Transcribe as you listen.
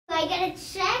I get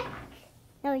a check?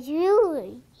 No,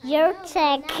 your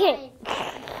check. I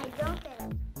don't get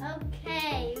it.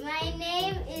 Okay, my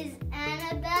name is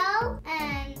Annabelle,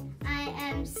 and I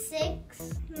am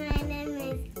 6. My name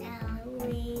is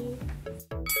Ellie.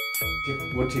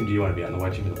 What team do you want to be on, the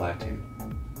white team or the black team?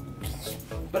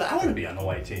 But I want to be on the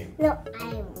white team. No, I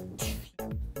won't.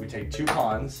 We take 2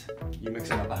 pawns, you mix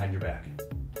them up behind your back.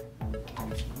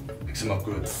 Mix them up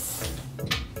good.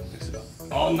 Mix it up.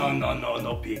 Oh,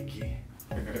 no, picky.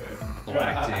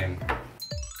 Black team.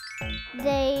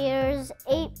 There's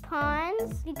 8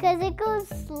 pawns because it goes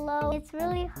slow. It's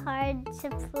really hard to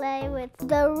play with.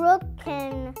 The rook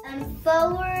can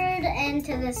Forward and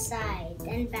to the side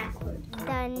and backward.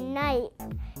 the knight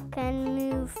can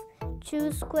move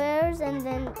 2 squares and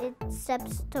then it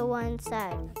steps to one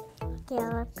side.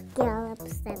 Gallop,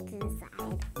 step to the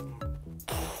side.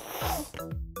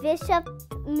 Bishop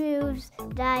moves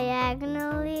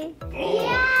diagonally.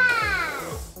 Yeah!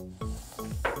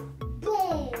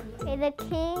 Boom! Okay, the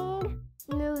king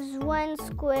moves 1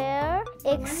 square,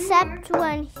 except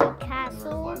when he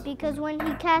castles, because when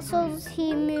he castles,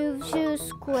 he moves 2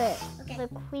 squares. Okay. The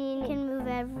queen can move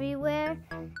everywhere,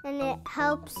 and it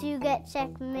helps you get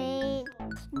checkmate.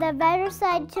 The better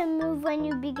side to move when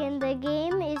you begin the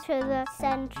game is for the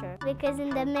center, because in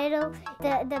the middle,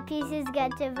 the pieces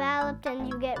get developed and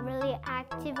you get really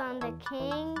active on the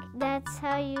king. That's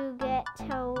how you get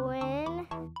to win.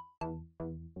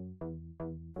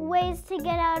 Ways to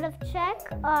get out of check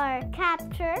are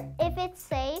capture, if it's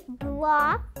safe,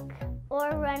 block, or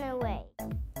run away.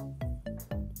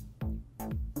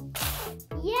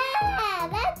 Yeah,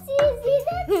 that's easy.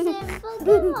 That's simple.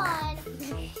 Come on.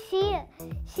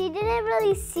 She didn't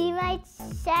really see my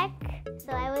check,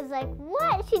 so I was like,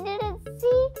 what? She didn't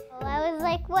see? So I was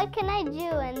like, what can I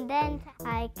do? And then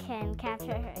I can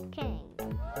capture her king.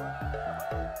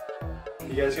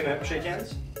 You guys gonna shake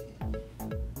hands?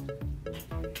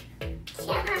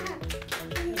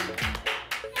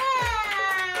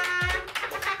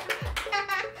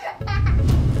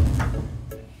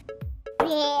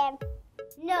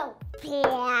 No.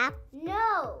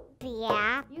 No.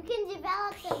 You can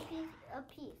develop a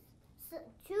piece. So,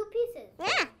 2 pieces.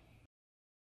 Yeah.